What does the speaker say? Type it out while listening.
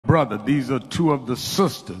brother. These are two of the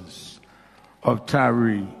sisters of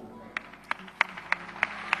Tyre.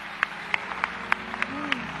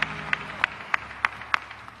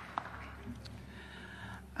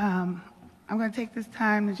 I'm going to take this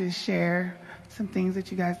time to just share some things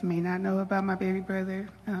that you guys may not know about my baby brother.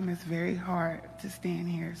 It's very hard to stand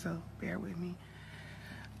here, so bear with me.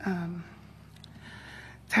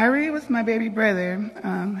 Tyre was my baby brother.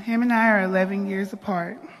 Him and I are 11 years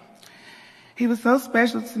apart. He was so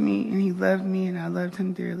special to me, and he loved me, and I loved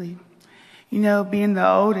him dearly. You know, being the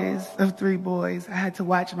oldest of three boys, I had to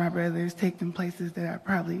watch my brothers take them places that I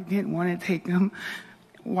probably didn't want to take them,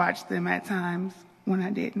 watch them at times when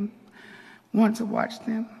I didn't want to watch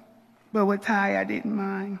them. But with Ty, I didn't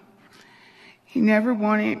mind. He never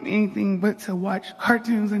wanted anything but to watch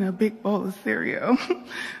cartoons and a big bowl of cereal.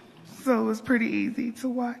 So it was pretty easy to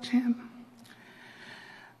watch him.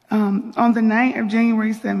 On the night of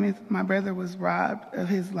January 7th, my brother was robbed of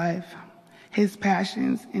his life, his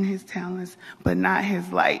passions, and his talents, but not his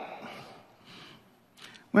light.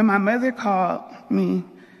 When my mother called me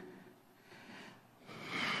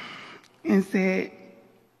and said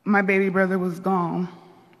my baby brother was gone,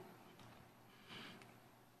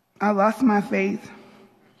 I lost my faith.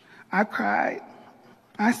 I cried.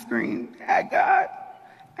 I screamed at God,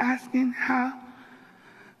 asking how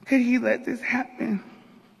could he let this happen?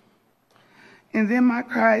 And then my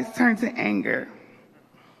cries turned to anger,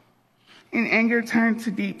 and anger turned to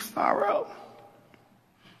deep sorrow.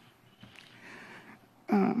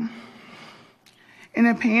 And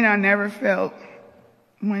a pain I never felt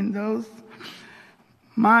when those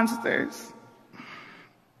monsters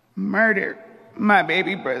murdered my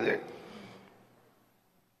baby brother.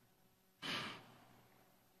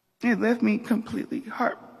 It left me completely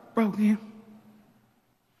heartbroken.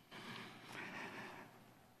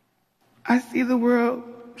 I see the world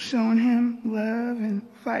showing him love and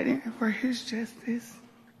fighting for his justice.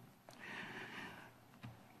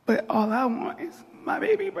 But all I want is my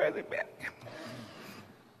baby brother back.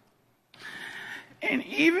 And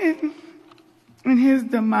even in his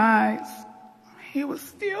demise, he was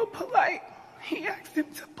still polite. He asked him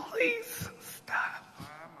to please stop.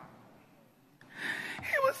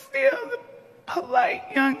 He was still the polite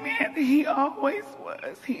young man that he always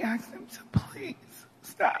was. He asked him to please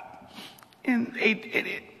stop. And they did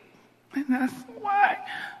it. And that's why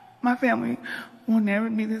my family will never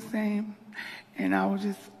be the same. And I will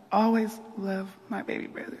just always love my baby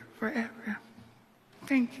brother forever.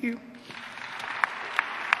 Thank you.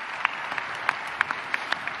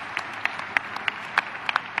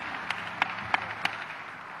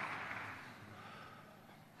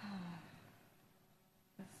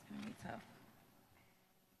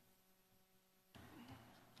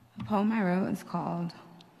 The poem I wrote is called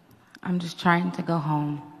I'm Just Trying to Go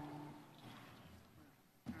Home.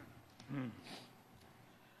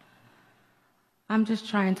 I'm just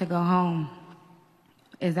trying to go home.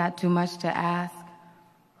 Is that too much to ask?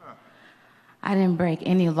 I didn't break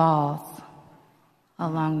any laws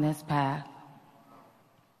along this path.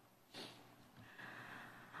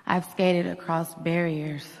 I've skated across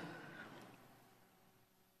barriers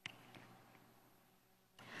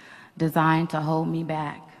designed to hold me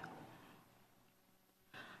back.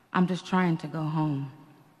 I'm just trying to go home,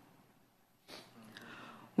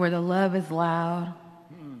 where the love is loud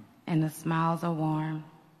and the smiles are warm,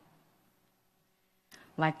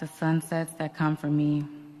 like the sunsets that come for me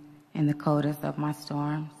in the coldest of my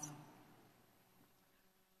storms.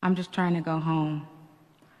 I'm just trying to go home.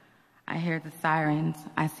 I hear the sirens,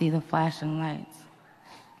 I see the flashing lights.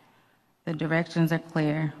 The directions are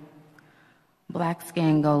clear. Black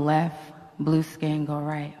skin go left, blue skin go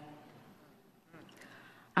right.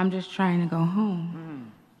 I'm just trying to go home.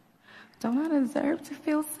 Don't I deserve to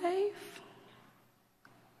feel safe?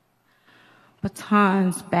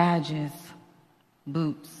 Batons, badges,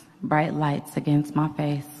 boots, bright lights against my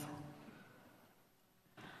face.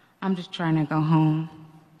 I'm just trying to go home.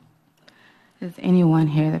 Does anyone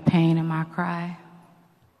hear the pain in my cry?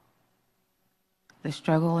 The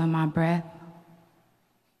struggle in my breath?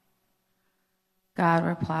 God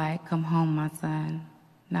replied, "Come home, my son.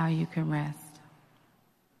 Now you can rest."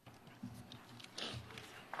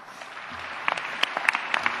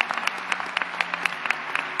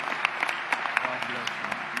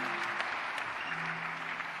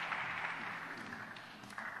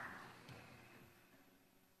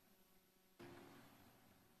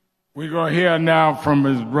 We're going to hear now from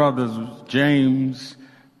his brothers, James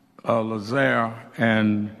Lazare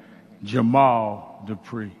and Jamal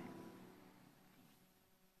Dupree.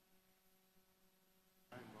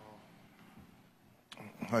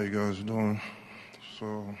 How you guys doing?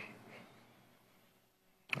 So,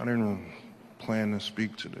 I didn't plan to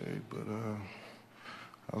speak today, but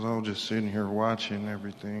as I was just sitting here watching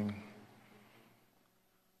everything,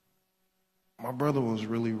 my brother was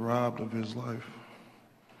really robbed of his life.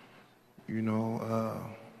 You know,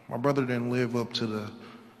 my brother didn't live up to the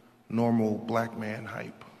normal black man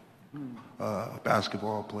hype.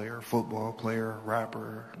 Basketball player, football player,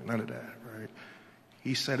 rapper, none of that, right?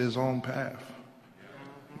 He set his own path.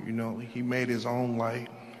 You know, he made his own light.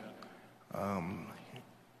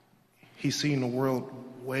 He's seen the world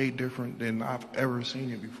way different than I've ever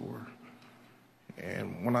seen it before.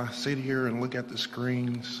 And when I sit here and look at the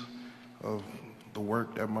screens of the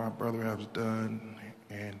work that my brother has done,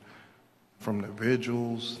 and from the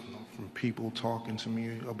vigils, from people talking to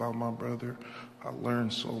me about my brother, I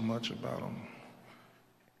learned so much about him.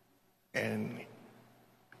 And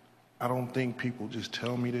I don't think people just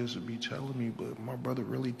tell me this or be telling me, but my brother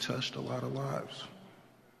really touched a lot of lives.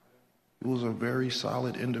 He was a very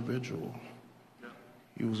solid individual.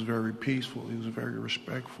 He was very peaceful. He was very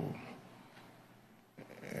respectful.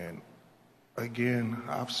 And again,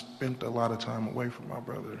 I've spent a lot of time away from my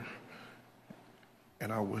brother.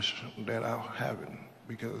 And I wish that I haven't,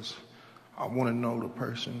 because I want to know the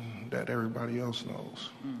person that everybody else knows.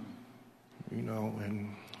 You know,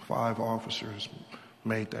 and 5 officers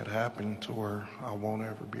made that happen to where I won't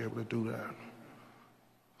ever be able to do that.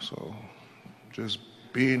 So just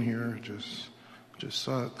being here just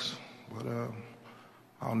sucks. But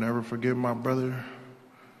I'll never forget my brother.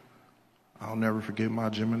 I'll never forget my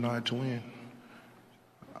Gemini twin.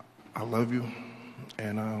 I love you,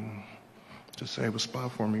 and just save a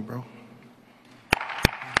spot for me, bro.